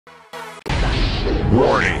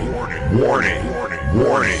Warning, warning,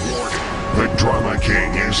 warning. The Drama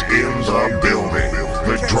King is in the building.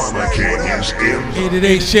 The Drama King is in the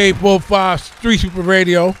 888 Shade45 Street Super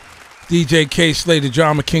Radio. DJ Kayslay, the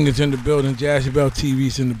Drama King, is in the building. Jazzy Bell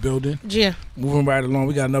TV's in the building. Yeah. Moving right along,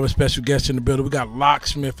 we got another special guest in the building. We got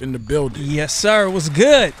Locksmith in the building. Yes, sir. What's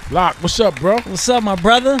good? Lock, what's up, bro? What's up, my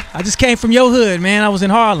brother? I just came from your hood, man. I was in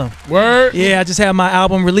Harlem. Word? Yeah, I just had my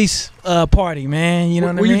album release party, man. You know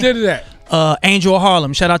what I mean? Where you did it at? Angel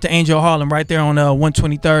Harlem. Shout out to Angel Harlem right there on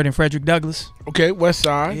 123rd and Frederick Douglass. Okay, West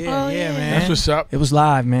Side. Yeah, yeah, man. That's what's up. It was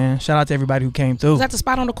live, man. Shout out to everybody who came through. Is that the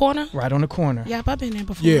spot on the corner? Right on the corner. Yeah, I've been there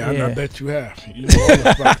before. Yeah, I bet you have. You know all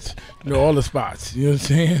the spots. You know all the spots. You know what I'm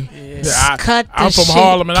saying? Yeah. Cut the I'm from shit.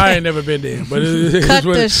 Harlem and I ain't never been there. But it Cut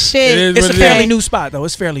the shit. It's a fairly new spot, though.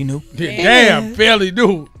 It's fairly new. Damn, fairly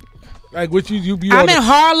new. Like what you be I'm on in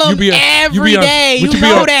Harlem every day. You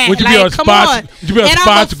know that. Would you be Like, on come spots? on. Would you be on And I'm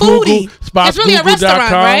spots? a foodie. Google spots. It's really a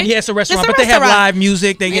restaurant, right? Yeah, it's a restaurant, It's a but they have restaurant. live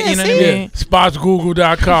music. They get, Yeah, you know see? what I mean?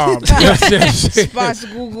 Spotsgoogle.com. Spots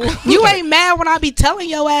Google. You ain't mad when I be telling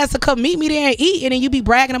your ass to come meet me there and eat, and then you be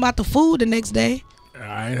bragging about the food the next day.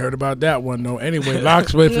 I ain't heard about that one though. Anyway,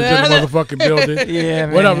 Locksmith is in the motherfucking building. Yeah,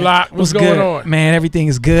 man. What up, Lock? What's going good? on? Man, everything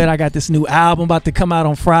is good. I got this new album about to come out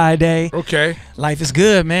on Friday. Okay. Life is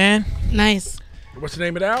good, man. Nice. What's the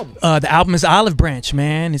name of the album? The album is Olive Branch,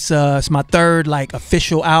 man. It's my third like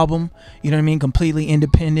official album. You know what I mean? Completely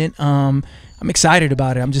independent. I'm excited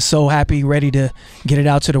about it. I'm just so happy, ready to get it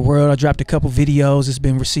out to the world. I dropped a couple videos. It's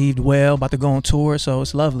been received well. About to go on tour, so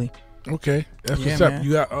it's lovely. Okay, that's Yeah, what's up. man.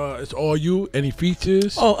 You got it's all you. Any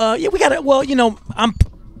features? Oh, yeah, we got it. Well, you know,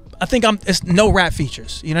 it's no rap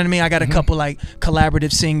features. You know what I mean? I got a couple like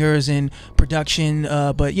collaborative singers and production.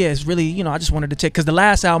 But yeah, it's really, you know, I just wanted to take, because the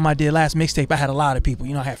last album I did, last mixtape, I had a lot of people.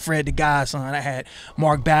 You know, I had Fred the Godson, I had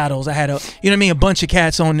Mark Battles, I had you know what I mean, a bunch of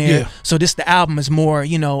cats on there. Yeah. So the album is more,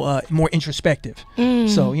 you know, more introspective.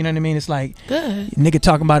 So you know what I mean? It's like Good. nigga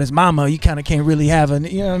talking about his mama, you kind of can't really have a,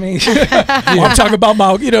 you know what I mean? Or I'm talking about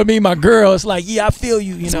my, you know what I mean, my girl. It's like, yeah, I feel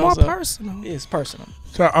you. You It's know, more so personal. it's personal.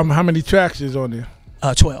 So how many tracks is on there?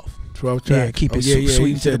 12. 12 tracks. Yeah, keep it sweet you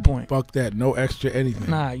to the said point. Fuck that, no extra anything.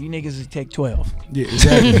 Nah, you niggas take 12. Yeah,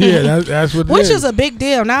 exactly. Yeah, that's what it Which is. is a big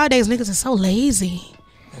deal. Nowadays, niggas are so lazy.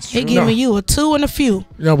 That's They true. giving you a 2 and a few.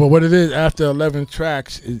 No, but what it is, after 11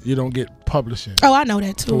 tracks, you don't get publishing. Oh, I know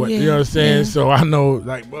that too. So what, Yeah. you know what I'm saying? Yeah. So I know,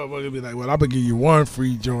 like, motherfucker be like, well, I'm going to give you one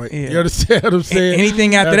free joint. Yeah. You understand what I'm saying?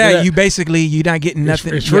 Anything after that, you're not getting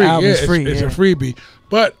nothing. It's Your free. album's Yeah, free. it's yeah. a freebie.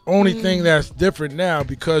 But only thing that's different now,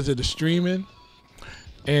 because of the streaming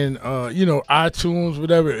and, you know, iTunes,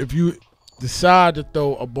 whatever, if you decide to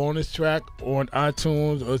throw a bonus track on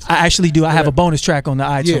iTunes. Or I actually do. I have a bonus track on the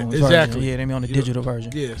iTunes exactly. version. Yeah, they mean on the digital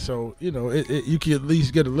version. Yeah, so, you know, you can at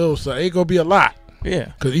least get a little, so it ain't going to be a lot.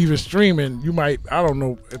 Yeah. Because even streaming, you might, I don't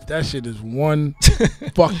know if that shit is one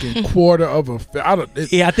fucking quarter of a,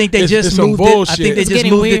 Yeah, I think they it's just some moved it. I bullshit. think they It's just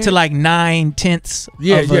getting moved weird. it to like 9/10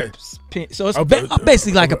 Yeah, of yeah. a penny. So it's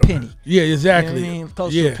basically like a penny. Yeah, exactly. You know what I mean?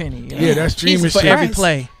 Close yeah. to a penny. You know? Yeah, that's streaming Jesus for shit. every Christ.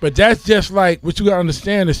 play. But that's just like, what you got to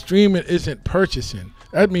understand is streaming isn't purchasing.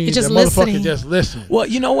 That means It's just the motherfucker listening. just listen. Well,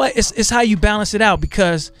 you know what? It's how you balance it out,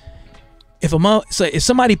 because if if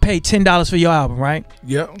somebody paid $10 for your album, right?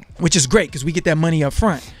 Yeah. Which is great because we get that money up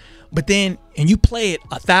front. But then, and you play it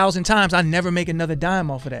 1,000 times, I never make another dime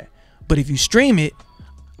off of that. But if you stream it,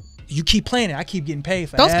 you keep playing it. I keep getting paid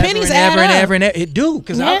for Those pennies and add ever and up. ever and ever. It do,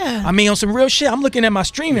 because Yeah. I mean, on some real shit, I'm looking at my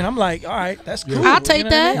streaming. I'm like, all right, that's cool. I'll take You know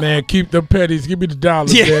what I that. mean? Man, keep the pennies. Give me the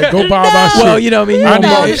dollars, Yeah. man. Go buy my shit. Well, you know what I mean? I You need-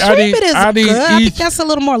 know, No, the streaming is I need good. I think each- that's a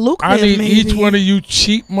little more I lucrative. need maybe. each one of you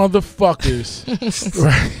cheap motherfuckers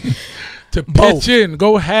right, to Both. pitch in.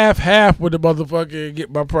 Go half with the motherfucker and get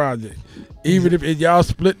my project. Even if y'all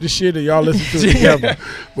split the shit or y'all listen to it together.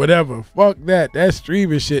 Whatever. Fuck that. That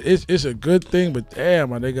streaming shit. It's a good thing, but damn,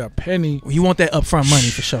 my nigga, a penny. You want that upfront money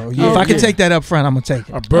for sure. Yeah, Oh, if I can yeah. take that upfront, I'm gonna take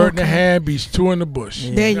it. A bird in the hand beats two in the bush.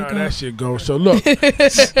 Yeah. There you Nah, go. that shit goes. So look, you know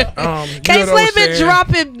what I'm Kayslay been saying?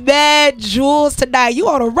 dropping bad jewels tonight. You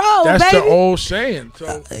on the road, That's baby. the old saying.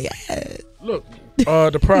 So Yeah. look,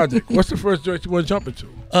 the project. What's the first joint you want to jump into?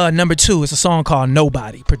 Number 2 is a song called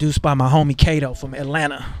Nobody, produced by my homie Kato from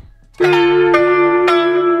Atlanta.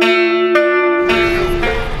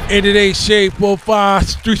 888 Shade45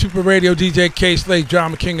 Street Super Radio. DJ Kayslay,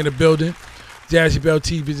 Drama King in the building. Jazzy Bell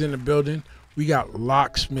TV's in the building. We got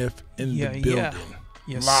Locksmith in the building. Yeah.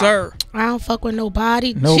 Yes, Lock. sir. I don't fuck with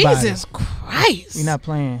nobody. Nobody. Jesus Christ. We're not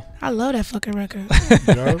playing. I love that fucking record.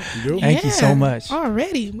 You know, you do? Thank you so much.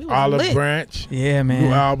 Already. We was Olive lit. Branch. Yeah, man. New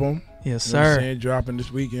album. Yes, You know what I'm sir. saying? Dropping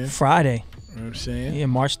this weekend. Friday. You know what I'm saying? Yeah,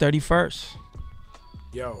 March 31st.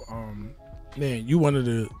 Yo, man, you one of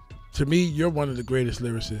the to me, you're one of the greatest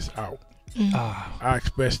lyricists out. I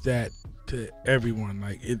express that to everyone.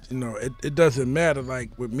 Like it doesn't matter.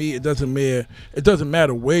 Like with me, it doesn't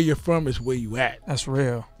matter where you're from. It's where you at. That's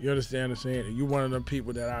real. You understand what I'm saying? And you're one of them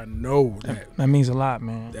people that I know that means a lot,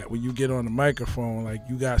 man. That when you get on the microphone, like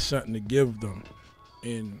you got something to give them,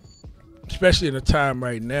 and especially in a time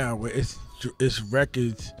right now where it's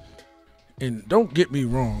records. And don't get me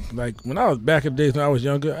wrong, like when I was back in the days when I was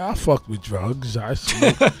younger, I fucked with drugs. I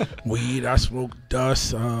smoked weed. I smoked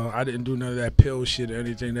dust. I didn't do none of that pill shit or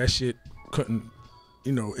anything. That shit couldn't,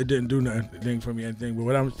 it didn't do nothing for me, anything. But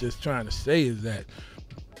what I'm just trying to say is that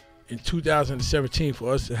in 2017,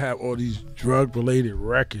 for us to have all these drug-related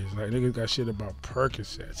records, like niggas got shit about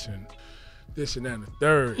Percocets and this and that and the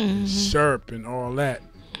third, and syrup and all that.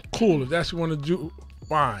 Cool, if that's what you want to do,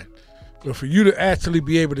 fine. But for you to actually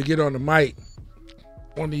be able to get on the mic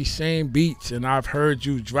on these same beats, and I've heard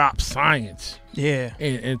you drop science,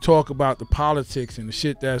 and talk about the politics and the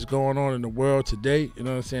shit that's going on in the world today, you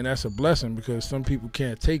know what I'm saying? That's a blessing because some people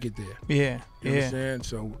can't take it there. Yeah, you know what I'm saying?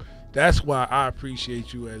 So that's why I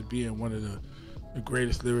appreciate you as being one of the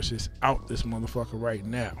greatest lyricists out this motherfucker right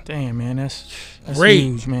now. Damn, man, that's great.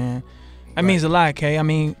 Huge, man. That means a lot, Kay. I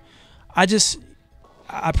mean, I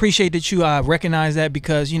appreciate that you recognize that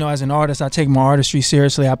because, as an artist, I take my artistry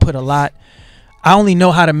seriously. I put a lot. I only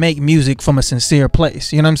know how to make music from a sincere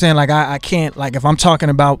place. You know what I'm saying? Like, I can't, like, if I'm talking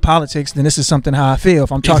about politics, then this is something how I feel.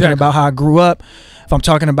 If I'm talking about how I grew up, if I'm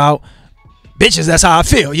talking about bitches, that's how I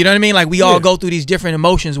feel. You know what I mean? Like, we all go through these different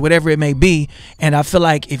emotions, whatever it may be. And I feel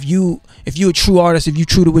like if you're a true artist, if you're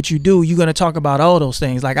true to what you do, you're going to talk about all those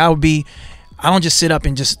things. Like, I don't just sit up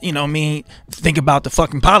and just, think about the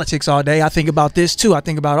fucking politics all day. I think about this too. I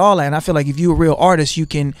think about all that. And I feel like if you're a real artist, you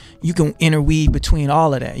can interweave between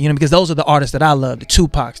all of that, because those are the artists that I love, the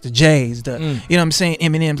Tupacs, the Jays, you know what I'm saying?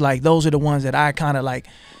 Eminem's, like, those are the ones that I kind of like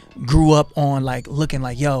grew up on, like looking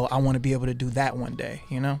like, yo, I want to be able to do that one day,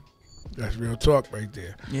 That's real talk right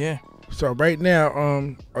there. Yeah. So right now,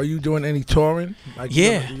 are you doing any touring? Like,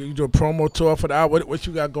 you do a promo tour for the album? What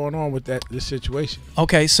you got going on with this situation?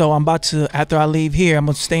 Okay, so I'm about to, after I leave here, I'm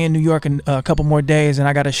gonna stay in New York in a couple more days, and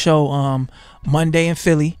I got a show Monday in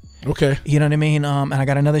Philly. Okay. You know what I mean? And I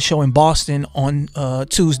got another show in Boston on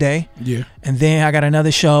Tuesday. Yeah. And then I got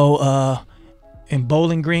another show in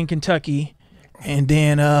Bowling Green, Kentucky. And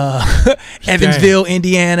then Evansville,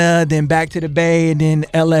 Indiana, then back to the Bay, and then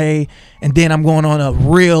LA, and then I'm going on a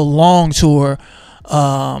real long tour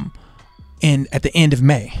at the end of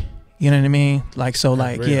May. You know what I mean? Like, so,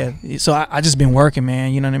 like, so I just been working,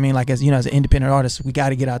 man. You know what I mean? Like, as as an independent artist, we got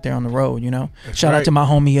to get out there on the road. Shout out to my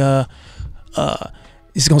homie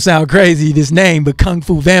it's gonna sound crazy, this name, but Kung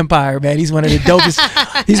Fu Vampire, man. He's one of the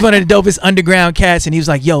dopest. He's one of the dopest underground cats, and he was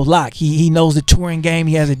like, "Yo, Lock." He knows the touring game.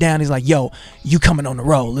 He has it down. He's like, "Yo, you coming on the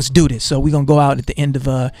road? Let's do this." So we're gonna go out at the end of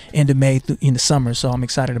May in the summer. So I'm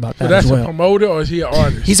excited about that. So that's as well. A promoter, or is he an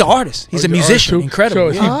artist? He's an artist. He's a musician.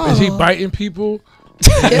 Incredible. So is he biting people?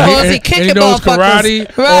 Or is he kicking he knows motherfuckers?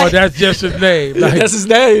 karate, Right. or that's just his name? Like, That's his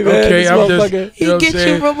name, man. Okay, I'm just. He gets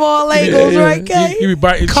you from all angles, right, Kay? He be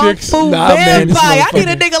biting Kung chicks. Fu man, this Vampire. I need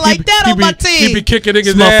a nigga like that on my team. He be kicking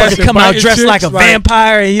niggas' This ass. motherfucker come out dressed chicks, like a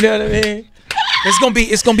vampire, you know what I mean?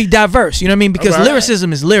 It's gonna be diverse, you know what I mean? Because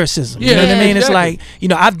lyricism is lyricism. You know what I mean? Exactly. It's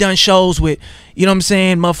like, I've done shows with, you know what I'm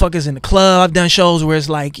saying, motherfuckers in the club. I've done shows where it's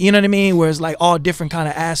like, you know what I mean, where it's like all different kind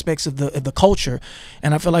of aspects of the culture.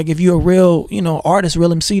 And I feel like if you're a real, artist,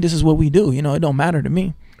 real MC, this is what we do. It don't matter to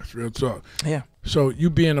me. That's real talk. Yeah. So you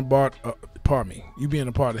being a part, you being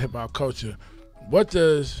a part of hip hop culture, what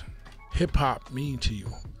does hip hop mean to you?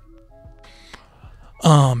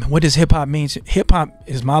 What does hip hop mean? Hip hop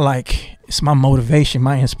is it's my motivation,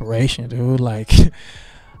 my inspiration, dude. Like,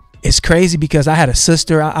 it's crazy because I had a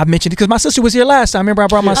sister. I mentioned it because my sister was here last time. Remember I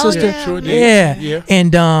brought my sister? Yeah. Sure did. Yeah.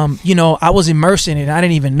 And I was immersed in it. I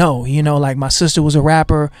didn't even know. Like, my sister was a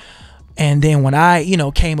rapper, and then when I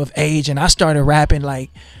came of age and I started rapping, like,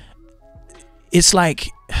 it's like,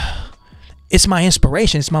 it's my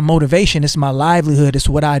inspiration, it's my motivation, it's my livelihood, it's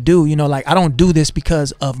what I do. Like, I don't do this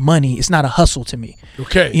because of money. It's not a hustle to me.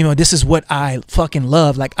 Okay. This is what I fucking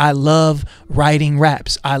love. Like, I love writing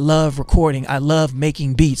raps. I love recording. I love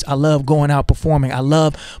making beats. I love going out performing. I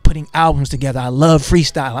love putting albums together. I love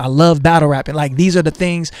freestyle. I love battle rapping. Like, these are the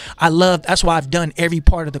things I love. That's why I've done every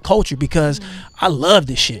part of the culture, because I love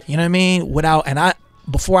this shit. You know what I mean?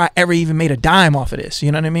 Before I ever even made a dime off of this,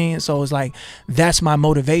 you know what I mean? So it's like, that's my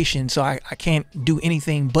motivation. So I can't do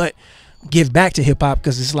anything but give back to hip hop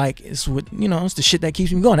because it's like it's what it's the shit that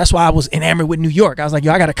keeps me going. That's why I was enamored with New York. I was like,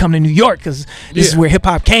 yo, I got to come to New York because this is where hip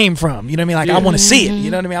hop came from. You know what I mean? Like I want to see it.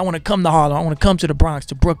 You know what I mean? I want to come to Harlem. I want to come to the Bronx,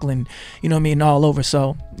 to Brooklyn. You know what I mean? All over.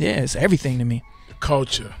 So yeah, it's everything to me.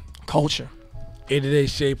 Culture. 88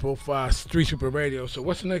 Shade45 Street Super Radio. So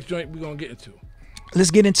what's the next joint we gonna get into?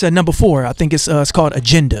 Let's get into number 4. I think it's called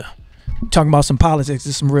Agenda. Talking about some politics.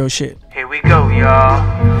 This is some real shit. Here we go, y'all.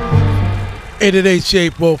 88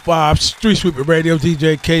 Shade45 Street Sweeper Radio.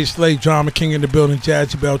 DJ Kayslay, Drama King in the building.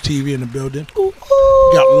 Jazzy Bell TV in the building.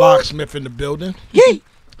 Got Locksmith in the building. Yay!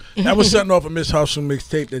 That was something off of Miss Hustle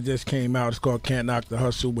mixtape that just came out. It's called Can't Knock the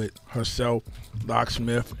Hustle with herself,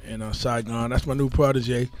 Locksmith, and Saigon. That's my new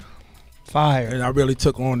protege. Fire. And I really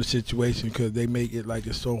took on the situation because they make it like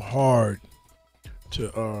it's so hard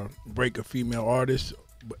to break a female artist.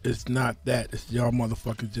 But it's not that. It's y'all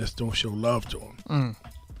motherfuckers just don't show love to them.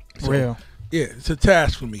 Real. Yeah, it's a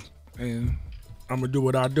task for me, and I'm gonna do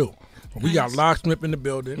what I do. We got Locksmith in the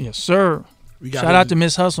building. Yes, sir. Shout out to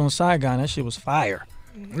Miss Hustle and Saigon. That shit was fire.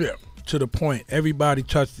 Yeah, to the point. Everybody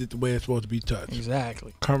touched it the way it's supposed to be touched.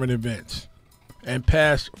 Exactly. Current events and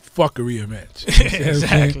past fuckery events.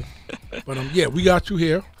 Exactly. But yeah, we got you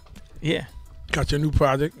here. Yeah. Got your new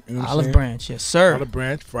project. You know Olive Branch, yes, sir. Olive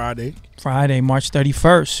Branch, Friday, March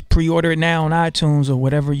 31st. Pre-order it now on iTunes or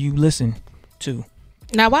whatever you listen to.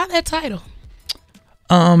 Now, why that title?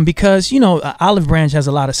 Because Olive Branch has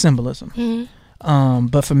a lot of symbolism.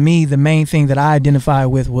 But for me, the main thing that I identified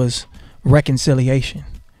with was reconciliation.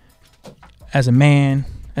 As a man,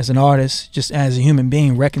 as an artist, just as a human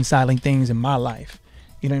being, reconciling things in my life.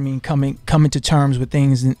 You know what I mean? Coming to terms with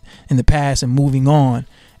things in the past and moving on.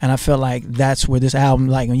 And I felt like that's where this album,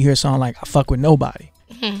 like when you hear a song like I Fuck With Nobody.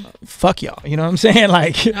 Fuck y'all. You know what I'm saying?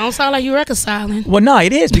 Like, it don't sound like you reconciling. Well, no,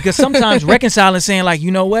 it is, because sometimes reconciling is saying, like, you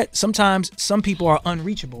know what? Sometimes some people are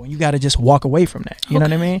unreachable and you got to just walk away from that. You know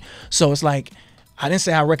what I mean? So it's like, I didn't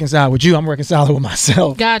say I reconcile with you. I'm reconciling with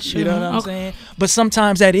myself. Gotcha. You know what I'm saying? But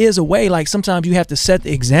sometimes that is a way. Like, sometimes you have to set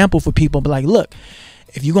the example for people. But like, look,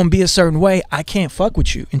 if you're going to be a certain way, I can't fuck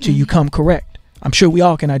with you until you come correct. I'm sure we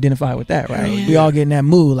all can identify with that, right? Yeah. We all get in that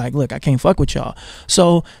mood, like, look, I can't fuck with y'all.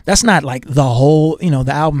 So that's not like the whole,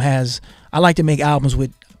 the album has, I like to make albums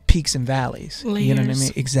with peaks and valleys. Layers. You know what I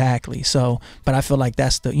mean? Exactly. So, but I feel like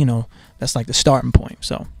that's the, that's like the starting point.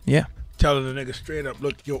 So, yeah. Telling the nigga straight up,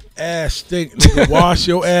 look, your ass stink. Nigga, wash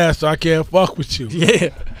your ass so I can't fuck with you. Yeah.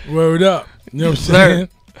 Word up. You know what I'm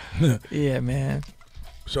saying? Yeah, man.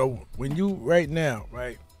 So when you, right now,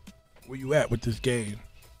 right, where you at with this game?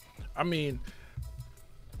 I mean,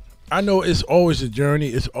 I know it's always a journey.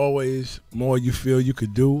 It's always more you feel you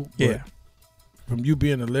could do. Yeah. From you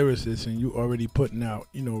being a lyricist and you already putting out,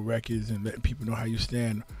 records and letting people know how you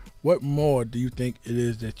stand, what more do you think it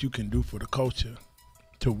is that you can do for the culture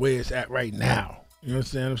to where it's at right now? You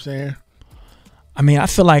understand what I'm saying? I mean, I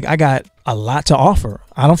feel like I got a lot to offer.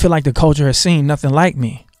 I don't feel like the culture has seen nothing like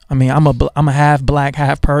me. I mean, I'm a half black,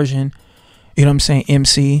 half Persian, you know what I'm saying,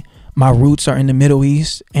 MC. My roots are in the Middle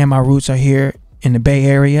East and my roots are here in the Bay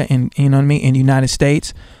Area and, you know what I mean, in the United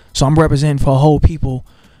States. So I'm representing for a whole people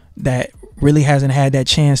that really hasn't had that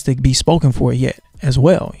chance to be spoken for yet as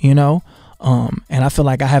well, and I feel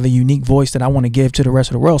like I have a unique voice that I want to give to the rest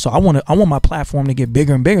of the world. So I want my platform to get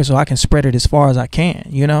bigger and bigger so I can spread it as far as I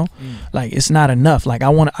can, Like, it's not enough. Like,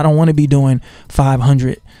 I don't want to be doing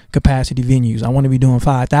 500 capacity venues. I want to be doing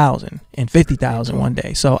 5,000 and 50,000 one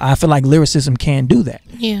day. So I feel like lyricism can do that.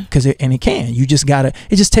 Yeah. It can. You just gotta,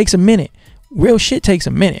 it just takes a minute. Real shit takes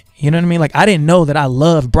a minute. You know what I mean? Like, I didn't know that I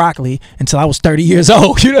loved broccoli until I was 30 years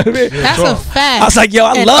old. You know what I mean? That's a fact. I was like, yo,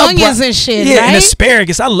 I love onions and shit. Yeah, right? and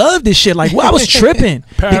asparagus. I love this shit. Like, well, I was tripping.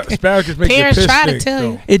 Asparagus make your Parents piss try to stink, tell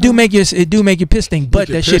though. you. It do make your piss stink, but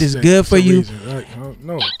that shit is good for you.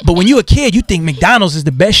 No. But when you a kid, you think McDonald's is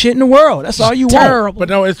the best shit in the world. That's all you want. Terrible. But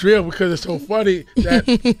no, it's real because it's so funny that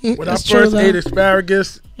when I That's true, first though. ate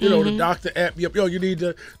asparagus, the doctor amped me up. Yo, you need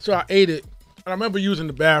to. So I ate it. And I remember using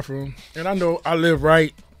the bathroom, and I know I live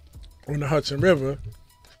right on the Hudson River.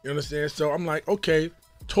 You understand? So I'm like, okay,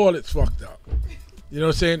 toilet's fucked up. You know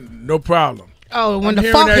what I'm saying? No problem. Oh, when I'm the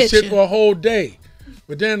hearing funk that hits shit you. for a whole day.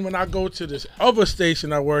 But then when I go to this other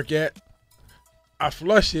station I work at, I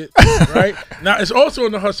flush it, right? Now, it's also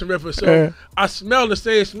in the Hudson River, so I smell the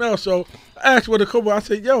same smell. So I asked with a couple, I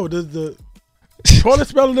said, yo, does the toilet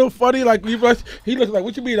smell a little funny? Like, he looked like,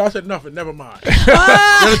 what you mean? I said, nothing, never mind. You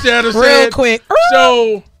understand what I'm saying? Real quick.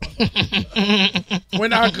 So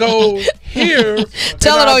when I go here,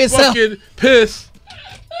 Tell and it on I yourself. fucking piss.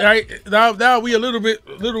 Right now we we on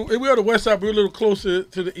the west side, we're a little closer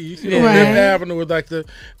to the east. You know, Right. Fifth Avenue was like and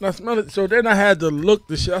I smell it. So then I had to look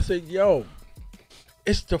the shit. I said, yo,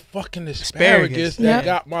 it's the fucking asparagus that Yep.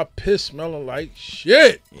 got my piss smelling like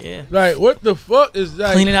shit. Yeah. Like, what the fuck is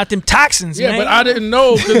that? Cleaning out them toxins, Yeah, man. but I didn't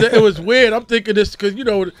know because it was weird. I'm thinking this because, you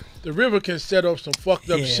know, the river can set off some fucked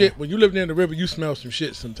up Yeah. shit. When you live near the river, you smell some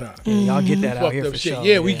shit sometimes. Yeah, y'all get that out Fucked here up for shit. sure.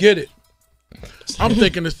 Yeah, we get it. I'm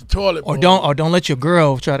thinking it's the toilet Or bowl. don't let your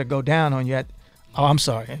girl try to go down on you. Oh, I'm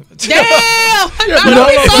sorry. Damn! Yeah, I'm but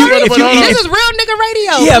sorry. hold on, but hold on. This is real nigga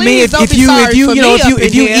radio. Yeah, I mean, Please don't if be you sorry for you know me up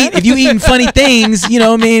in here. if you eating funny things, you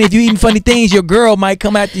know what I mean. If you eating funny things, your girl might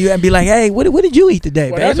come after you and be like, "Hey, what did you eat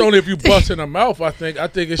today, Well, baby?" that's only if you bust in her mouth. I think it Well,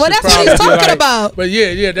 should that's what probably he's be talking like, about. But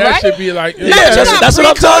yeah, that Right? should be like. No, Yeah, but you that's- got that's what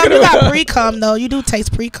I'm pre-cum. talking You got about. pre-cum though. You do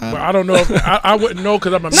taste pre-cum. But I don't know. If, I wouldn't know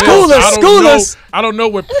because I'm a male. School so us, I don't school know. us. I don't know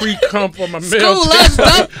where pre come from a male. School shit. us,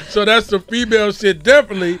 though. So that's the female shit.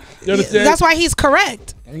 Definitely. You understand? That's why he's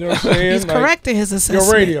correct. You know what I'm saying? He's correct in his assessment.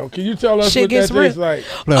 Your radio. Can you tell us Shit what that gets tastes real. like?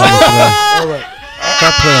 Play on me, play. All right.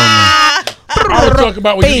 Stop playing on I was talking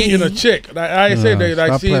about when you Bing. eating a chick. Like, I ain't saying that. Like,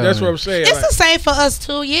 stop see, playing that's with what me. I'm saying. It's Like, the same for us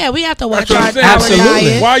too. Yeah, we have to watch that's what our, I'm saying. our Absolutely.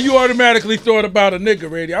 diet. Why you automatically thought about a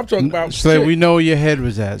nigga radio? I'm talking about Slay, chick. we know where your head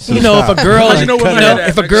was at. So You know, if stop. a girl, You know where my head at.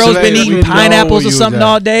 if a Like, girl's Slay, been we eating know pineapples where or you something was at.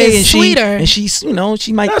 all day, It's and sweeter. she's, you know,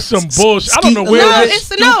 she might. That's some bullshit. I don't know skeet- where No,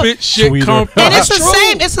 this it's no. stupid shit Sweeter. come from. And it's the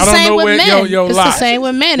same. It's the I don't same know with where- men. yo, It's lie. the same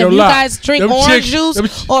with men. Yo, If you lie. guys drink Them orange chicks- juice them-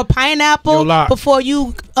 or Yo, pineapple lie. before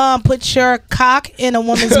you put your cock in a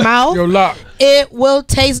woman's mouth, Yo, lock. it will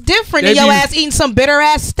taste different They than your be- ass eating some bitter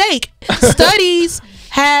ass steak. Studies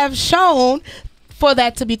have shown for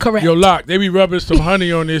that to be correct. Yo, lock. They be rubbing some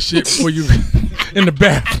honey on this shit before you in the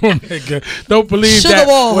bathroom, nigga. Don't believe Sugar that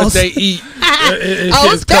walls. what they eat. Oh,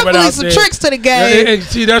 it's definitely some tricks to the game.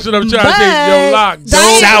 See, that's what I'm trying to say. Yo, lock.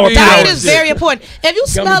 Diet, Sour eat diet that is shit. very important. If you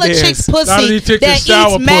smell a bears. chick's Lot of pussy these chicks that is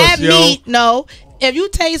sour eats mad puss, yo. meat, no. If you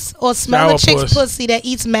taste or smell Sour a chick's puss. pussy that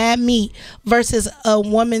eats mad meat versus a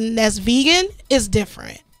woman that's vegan, it's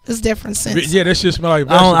different. It's different sense. Yeah, that shit smell like I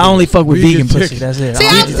vegetables. only fuck with vegan chicken. pussy. That's it. See,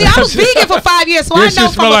 I was vegan for 5 years, so I That know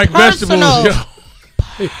shit from smell a like personal, vegetables.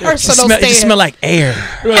 Yo. personal It just stand. smell like air.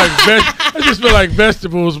 Smell like that just smell like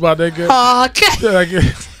vegetables, my nigga. Okay. Smell like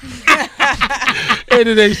it.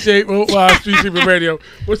 Today shape Street Sweeper Radio.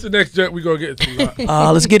 What's the next joint we gonna get to?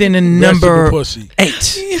 Let's get into Vegetable number pussy.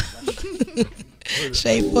 8.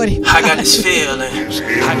 Shade 40. I got this feeling. In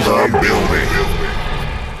the building.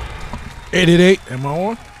 888, am I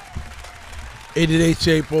on? 888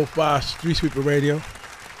 Shade45 Street Sweeper Radio.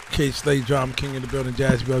 Kayslay, Drama King in the building,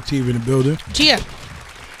 Jazzy Bell TV in the building. Gia.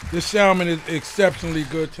 This salmon is exceptionally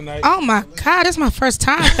good tonight. Oh my God, this is my first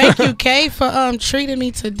time. Thank you, Kay, for treating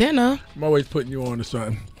me to dinner. I'm always putting you on to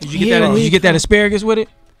something. Did you get that asparagus with it?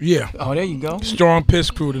 Yeah. Oh, there you go. Strong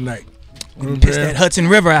piss crew tonight. Piss that Hudson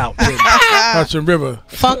River out. Hudson River.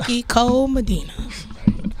 Funky Cold Medina.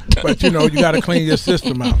 But you know, you gotta clean your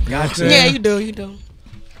system out. Gotcha. Yeah, you do. You do.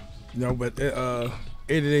 No, but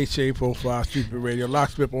 888 Shade45 Street Sweeper Radio.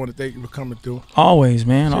 Locksmith, I want to thank you for coming through. Always,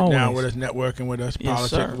 man. Sitting Always. down with us, networking with us, Yes, politicking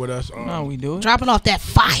sir. with us. No, we do it. Dropping off that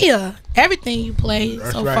fire. Everything you played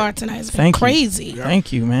That's so right. far tonight has been Thank you. crazy. Yeah.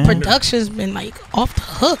 Thank you, man. Production's been like off the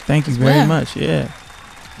hook. Thank you as very well. much. Yeah.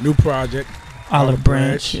 New project. Olive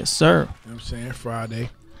Branch. Yes, sir. You know what I'm saying? Friday.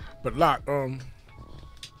 But Lock, can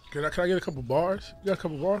I get a couple bars? You got a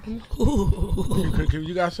couple bars from me?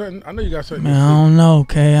 You got something? I know you got something. Man, I don't know,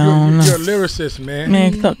 okay? I don't You're a know. lyricist, man.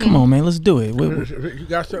 Man, come on, man. Let's do it. You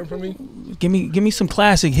got something for me? Give me some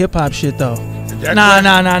classic hip hop shit though. That- Nah.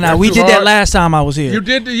 that's We too did that hard? last time I was here. You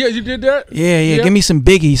did that? Yeah. Give me some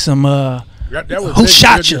Biggie, some That was Who big.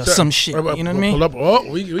 shot You ya? did Some that. shit, you know what I mean? Pull up. Oh,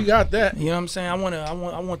 we got that. you know what I'm saying? I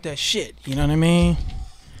want that shit. You know what I mean?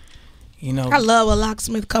 You know. I love when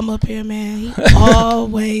Locksmith come up here, man. He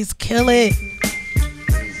always kill it.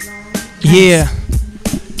 Yeah.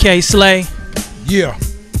 Kayslay, Yeah.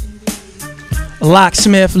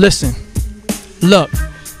 Locksmith, listen. Look.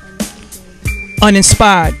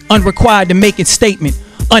 Uninspired, unrequired to make a statement.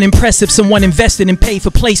 Unimpressive, someone invested and paid for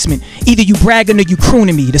placement. Either you bragging or you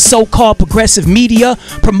crooning me. The so-called progressive media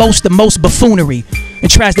promotes the most buffoonery and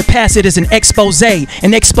tries to pass it as an expose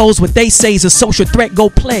and expose what they say is a social threat. Go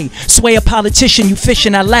play. Sway a politician you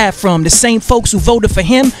fishing I laugh from. The same folks who voted for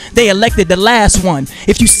him, they elected the last one.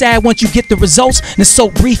 If you sad once you get the results, then so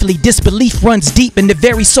briefly disbelief runs deep in the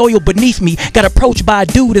very soil beneath me. Got approached by a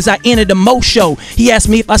dude as I entered the Mo show. He asked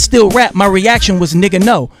me if I still rap. My reaction was nigga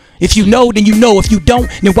no. If you know, then you know. If you don't,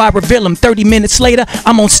 then why reveal them? 30 minutes later,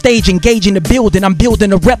 I'm on stage engaging the building. I'm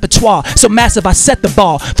building a repertoire so massive I set the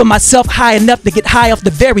bar for myself high enough to get high off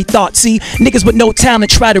the very thought. See, niggas with no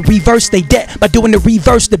talent try to reverse they debt by doing the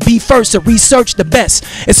reverse to be first or research the best.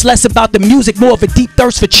 It's less about the music, more of a deep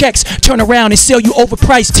thirst for checks. Turn around and sell you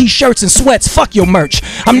overpriced t-shirts and sweats. Fuck your merch.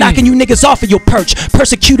 I'm knocking you niggas off of your perch.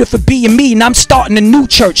 Persecuted for being me, and I'm starting a new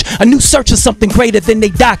church, a new search of something greater than they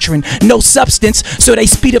doctrine. No substance, so they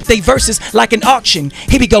speed up they verses like an auction.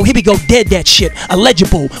 Here we go, dead that shit.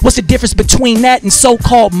 Illegible. What's the difference between that and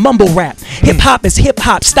so-called mumble rap? Hip hop is hip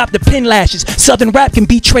hop. Stop the pen lashes. Southern rap can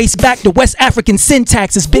be traced back to West African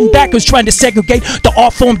syntax. It's been backwards trying to segregate the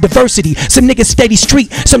art form diversity. Some niggas steady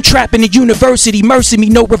street, some trap in the university. Mercy me,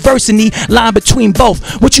 no reversing the line between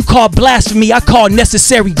both. What you call blasphemy, I call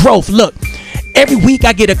necessary growth. Look, every week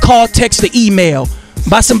I get a call, text, or email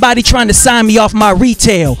by somebody trying to sign me off my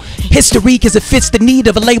retail history, cause it fits the need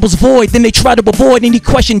of a label's void. Then they try to avoid any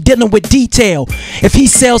question dealing with detail. If he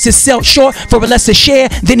sells himself short for a lesser share,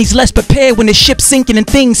 then he's less prepared when the ship's sinking and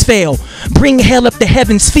things fail. Bring hell up to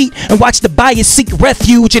heaven's feet and watch the bias seek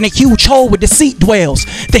refuge in a huge hole where deceit dwells.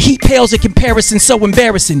 The heat pales in comparison, so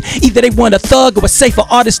embarrassing. Either they want a thug or a safer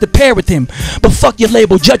artist to pair with him. But fuck your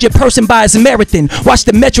label, judge a person by his meriton. Watch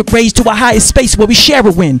the metric raise to a higher space where we share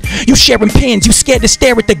a win. You sharing pins, you scared to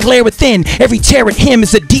stare at the glare within. Every tear at him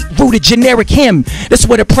is a deep-rooted generic hymn. That's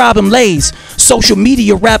where the problem lays. Social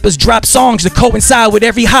media rappers drop songs that coincide with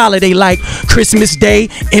every holiday, like Christmas Day,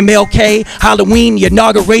 MLK, Halloween, the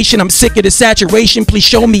inauguration. I'm sick of the saturation. Please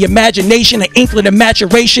show me imagination, an inkling of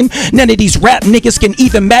maturation. None of these rap niggas can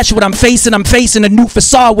even match what I'm facing. I'm facing a new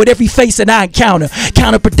facade with every face that I encounter.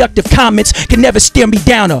 Counterproductive comments can never steer me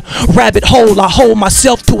down a rabbit hole. I hold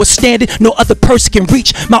myself to a standard no other person can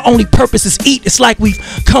reach. My only purpose is eat. It's like we've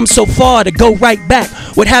come so far to go right back.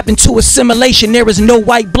 What happened to assimilation? There is no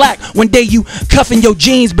white black. One day you cuffing your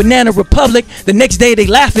jeans, Banana Republic. The next day they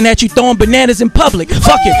laughing at you throwing bananas in public.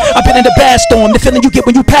 Fuck it, I've been in the bad storm. The feeling you get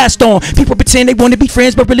when you passed on. People pretend they want to be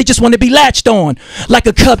friends but really just want to be latched on. Like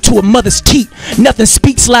a cub to a mother's teat. Nothing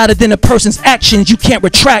speaks louder than a person's actions. You can't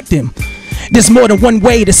retract them. There's more than one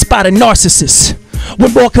way to spot a narcissist.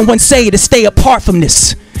 What more can one say to stay apart from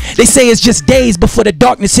this? They say it's just days before the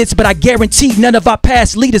darkness hits, but I guarantee none of our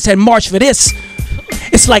past leaders had marched for this.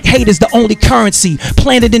 It's like hate is the only currency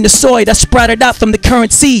planted in the soil that sprouted out from the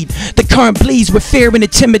current seed. The current bleeds with fear and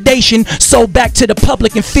intimidation, sold back to the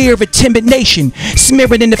public in fear of a timid nation.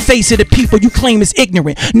 Smearing in the face of the people you claim is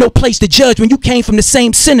ignorant. No place to judge when you came from the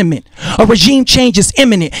same sentiment. A regime change is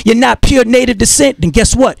imminent. You're not pure native descent, then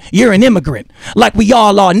guess what? You're an immigrant. Like we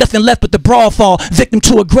all are, nothing left but the brawl fall. Victim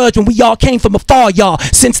to a grudge when we all came from afar, y'all.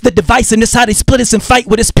 Since the divisiveness, how they split us and fight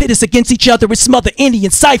with us, pit us against each other and smother any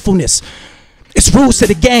insightfulness. It's rules to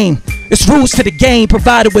the game. It's rules to the game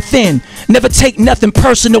provided within. Never take nothing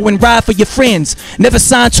personal and ride for your friends. Never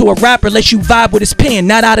sign to a rapper unless you vibe with his pen.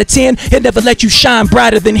 9 out of 10, he'll never let you shine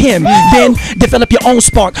brighter than him. Then develop your own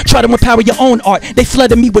spark. Try to empower your own art. They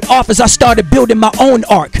flooded me with offers. I started building my own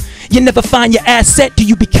arc. You never find your asset till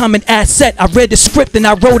you become an asset. I read the script and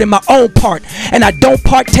I wrote in my own part. And I don't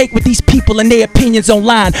partake with these people and their opinions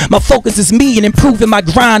online. My focus is me and improving my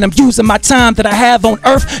grind. I'm using my time that I have on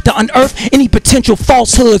earth to unearth any potential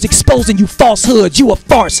falsehoods. Exposing you falsehoods. You a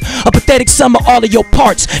farce. A pathetic sum of all of your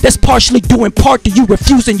parts. That's partially due in part to you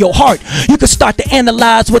refusing your heart. You can start to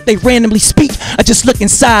analyze what they randomly speak. I just look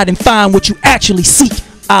inside and find what you actually seek.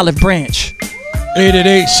 Olive Branch.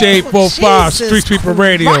 888 Shade45 Street Sweeper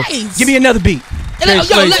Radio. Give me another beat.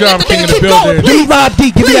 Kayslay, Drama King in the building. Give me Mob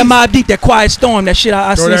Deep. Give me that Mob Deep. That Quiet Storm. That shit.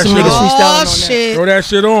 I seen some niggas freestyling on that. Throw that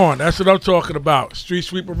shit on. That's what I'm talking about. Street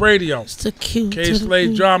Sweeper Radio. It's the cute.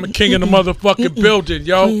 Kayslay, Drama King in the motherfucking building,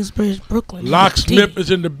 yo. Queensbridge, Brooklyn. Locksmith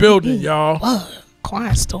is in the building, y'all.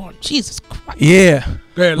 Quiet Storm. Jesus Christ. Yeah.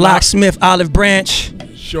 Ahead, Locksmith, Olive Branch.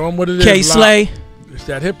 Show them what it is. Kayslay. It's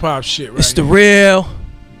that hip hop shit, right? It's the real.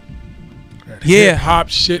 Yeah. Hip hop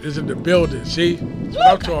shit is in the building. See? That's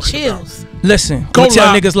what I'm talking about. Listen, go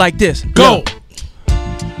tell niggas like this. Go.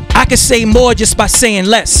 I can say more just by saying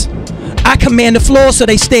less. I command the floor so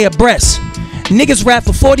they stay abreast. Niggas rap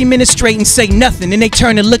for 40 minutes straight and say nothing, and they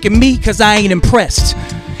turn and look at me cause I ain't impressed.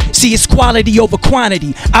 See, it's quality over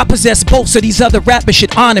quantity. I possess both, so these other rappers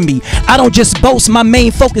should honor me. I don't just boast, my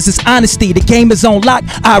main focus is honesty. The game is on lock,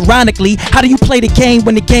 ironically. How do you play the game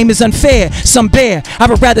when the game is unfair? Some bear. I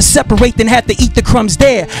would rather separate than have to eat the crumbs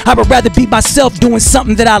there. I would rather be myself doing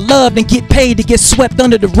something that I love than get paid to get swept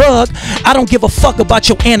under the rug. I don't give a fuck about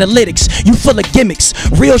your analytics. You full of gimmicks.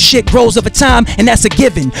 Real shit grows over time, and that's a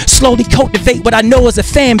given. Slowly cultivate what I know as a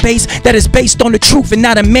fan base that is based on the truth and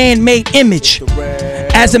not a man-made image.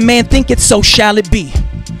 As a man thinketh, so shall it be.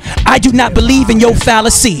 I do not believe in your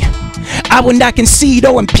fallacy. I will not concede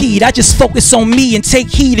or impede. I just focus on me and take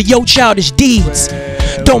heed of your childish deeds.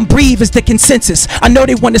 Don't breathe is the consensus. I know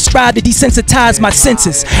they want to strive to desensitize my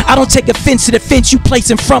senses. I don't take offense to the fence you place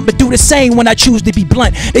in front, but do the same when I choose to be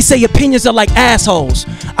blunt. They say opinions are like assholes.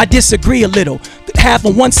 I disagree a little. Half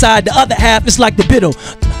on one side, the other half is like the biddle.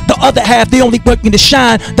 The other half, they only working to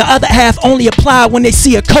shine. The other half only apply when they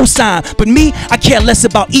see a cosign. But me, I care less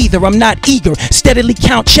about either. I'm not eager. Steadily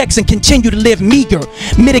count checks and continue to live meager.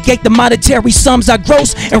 Mitigate the monetary sums I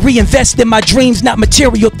gross and reinvest in my dreams, not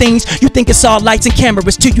material things. You think it's all lights and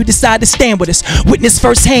cameras till you decide to stand with us. Witness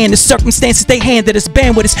firsthand the circumstances they handed us.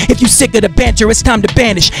 Band with us. If you sick of the banter, it's time to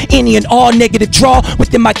banish any and all negative draw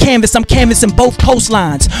within my canvas. I'm canvassing both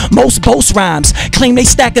coastlines. Most boast rhymes claim they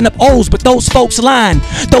stacking up O's, but those folks lying.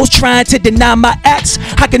 Those trying to deny my acts,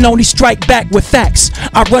 I can only strike back with facts.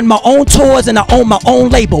 I run my own tours and I own my own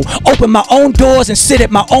label. Open my own doors and sit at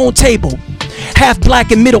my own table. Half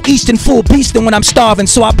black and Middle Eastern, full beastin' when I'm starving.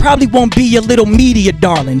 So I probably won't be your little media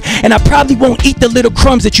darling. And I probably won't eat the little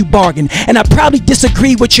crumbs that you bargain. And I probably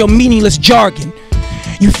disagree with your meaningless jargon.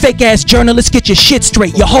 You fake ass journalists, get your shit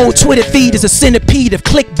straight. Your whole Twitter feed is a centipede of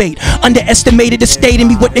clickbait. Underestimated the state of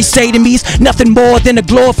me, what they say to me is nothing more than a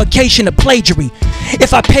glorification of plagiary.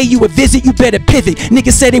 If I pay you a visit, you better pivot.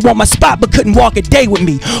 Niggas say they want my spot but couldn't walk a day with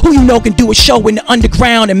me. Who you know can do a show in the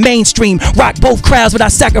underground and mainstream? Rock both crowds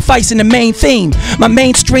without sacrificing the main theme. My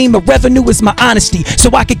mainstream of revenue is my honesty,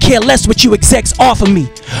 so I could care less what you execs offer me.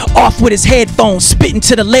 Off with his headphones, spitting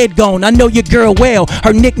to the lead gone. I know your girl well,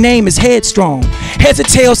 her nickname is Headstrong. Heads or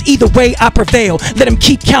tails, either way I prevail. Let them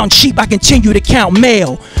keep counting sheep, I continue to count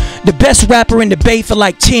male. The best rapper in the Bay for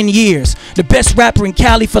like 10 years. The best rapper in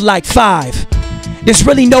Cali for like 5. There's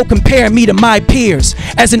really no comparing me to my peers.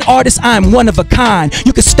 As an artist, I'm one of a kind.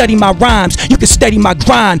 You can study my rhymes, you can study my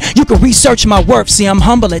grind, you can research my worth. See, I'm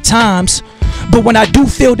humble at times, but when I do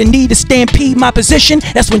feel the need to stampede my position,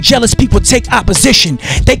 that's when jealous people take opposition.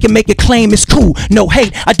 They can make a claim it's cool, no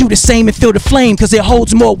hate. I do the same and feel the flame cause it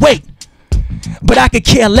holds more weight. But I could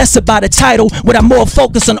care less about a title when I'm more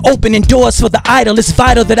focused on opening doors for the idol. It's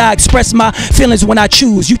vital that I express my feelings when I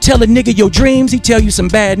choose. You tell a nigga your dreams, he tell you some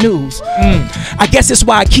bad news. I guess that's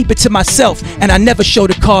why I keep it to myself and I never show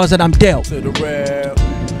the cards that I'm dealt. To the real.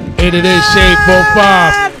 It is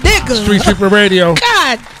Shade45 Street Sweeper Radio.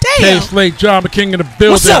 God damn. Kayslay, Drama King in the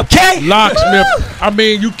building. What's up, Kay? Locksmith. I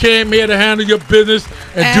mean, you came here to handle your business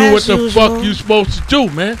and do what the fuck you supposed to do,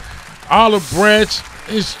 man. Olive Branch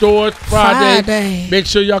in stores Friday. Make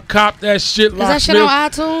sure y'all cop that shit. Is that shit on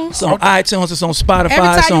iTunes? It's on iTunes, it's on Spotify,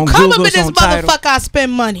 Every it's time on you come Google, up in this motherfucker, I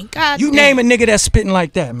spend money. God you damn. name a nigga that's spitting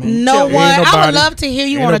like that, man. No one. I nobody. would love to hear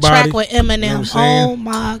you Ain't on a track nobody. with Eminem. You know what I'm Oh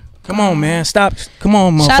my. Come on, man. Stop. Come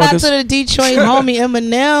on, motherfuckers. Shout out to the Detroit homie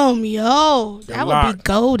Eminem. Yo, that would Lock. be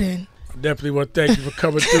golden. Definitely want to thank you for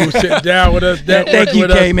coming through, sitting down with us. Thank you,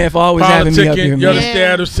 K, man, for always having me up here, You man.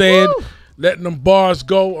 understand what I'm saying? Letting them bars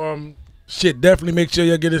go. Shit, definitely make sure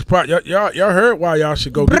y'all get this project. Y'all heard why y'all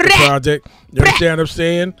should go get the project. You understand what I'm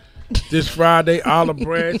saying? This Friday, Olive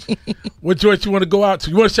Branch. What joint you want to go out to?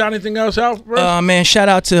 You want to shout anything else out, bro? Man, shout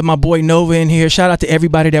out to my boy Nova in here. Shout out to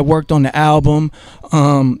everybody that worked on the album.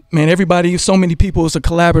 Man, everybody, so many people. It's a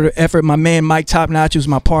collaborative effort. My man Mike Topnotch, who's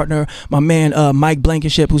my partner. My man Mike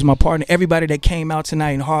Blankenship, who's my partner. Everybody that came out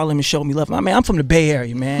tonight in Harlem and showed me love. I mean, I'm from the Bay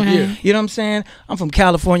Area, man. Yeah. You know what I'm saying? I'm from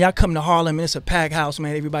California. I come to Harlem and it's a packed house,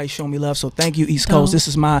 man. Everybody showed me love. So thank you, East Coast. This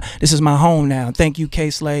is my home now. Thank you,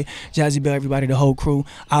 Kayslay, Jazzy Bell, everybody, the whole crew.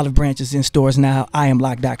 Olive Branch is in stores now.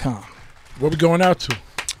 IamLock.com. What we going out to?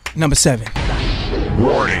 Number 7.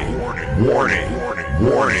 Warning, warning,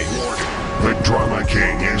 warning. The Drama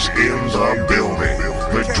King is in the building.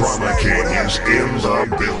 The Drama King is in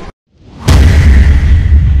the building.